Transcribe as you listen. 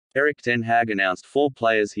Erik ten Hag announced 4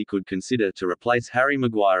 players he could consider to replace Harry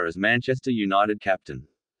Maguire as Manchester United captain.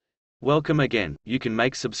 Welcome again. You can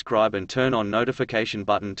make subscribe and turn on notification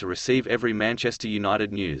button to receive every Manchester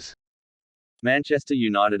United news. Manchester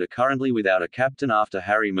United are currently without a captain after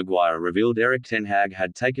Harry Maguire revealed Erik ten Hag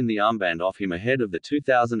had taken the armband off him ahead of the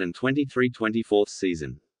 2023-24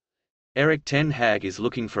 season. Erik ten Hag is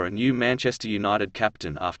looking for a new Manchester United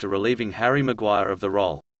captain after relieving Harry Maguire of the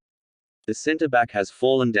role. The centre-back has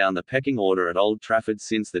fallen down the pecking order at Old Trafford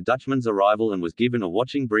since the Dutchman's arrival and was given a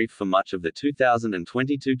watching brief for much of the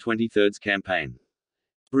 2022-23 campaign.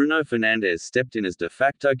 Bruno Fernandes stepped in as de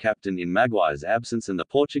facto captain in Maguire's absence, and the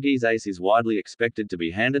Portuguese ace is widely expected to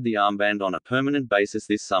be handed the armband on a permanent basis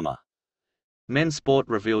this summer. Men Sport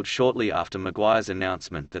revealed shortly after Maguire's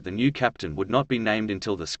announcement that the new captain would not be named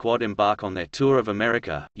until the squad embark on their tour of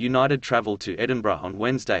America. United travelled to Edinburgh on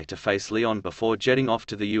Wednesday to face Lyon before jetting off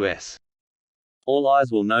to the US. All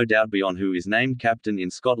eyes will no doubt be on who is named captain in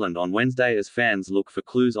Scotland on Wednesday as fans look for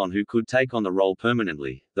clues on who could take on the role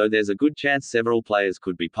permanently, though there's a good chance several players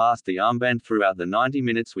could be passed the armband throughout the 90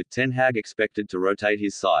 minutes, with ten Hag expected to rotate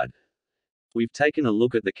his side. We've taken a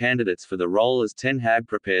look at the candidates for the role as ten Hag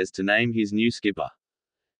prepares to name his new skipper.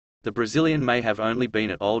 The Brazilian may have only been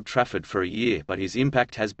at Old Trafford for a year, but his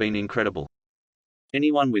impact has been incredible.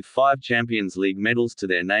 Anyone with 5 Champions League medals to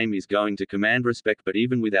their name is going to command respect, but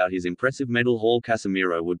even without his impressive medal haul,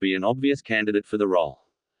 Casemiro would be an obvious candidate for the role.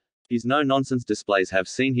 His no-nonsense displays have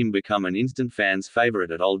seen him become an instant fans' favourite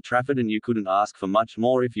at Old Trafford, and you couldn't ask for much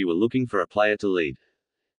more if you were looking for a player to lead.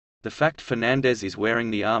 The fact Fernandes is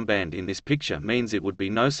wearing the armband in this picture means it would be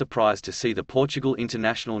no surprise to see the Portugal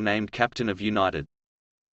international named captain of United.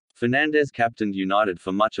 Fernandes captained United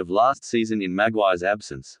for much of last season in Maguire's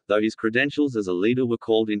absence, though his credentials as a leader were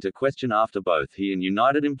called into question after both he and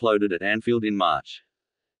United imploded at Anfield in March.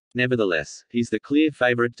 Nevertheless, he's the clear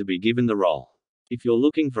favourite to be given the role. If you're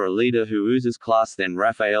looking for a leader who oozes class, then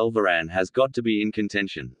Raphael Varane has got to be in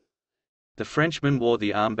contention. The Frenchman wore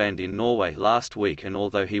the armband in Norway last week, and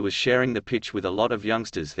although he was sharing the pitch with a lot of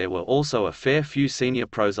youngsters, there were also a fair few senior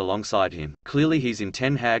pros alongside him. Clearly he's in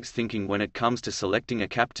ten Hag's thinking when it comes to selecting a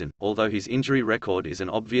captain, although his injury record is an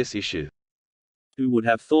obvious issue. Who would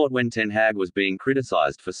have thought when ten Hag was being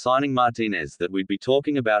criticised for signing Martinez that we'd be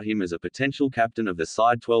talking about him as a potential captain of the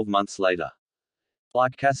side 12 months later?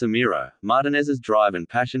 Like Casemiro, Martinez's drive and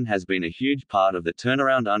passion has been a huge part of the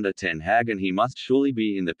turnaround under ten Hag, and he must surely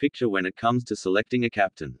be in the picture when it comes to selecting a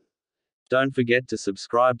captain. Don't forget to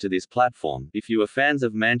subscribe to this platform if you are fans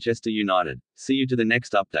of Manchester United. See you to the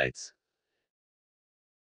next updates.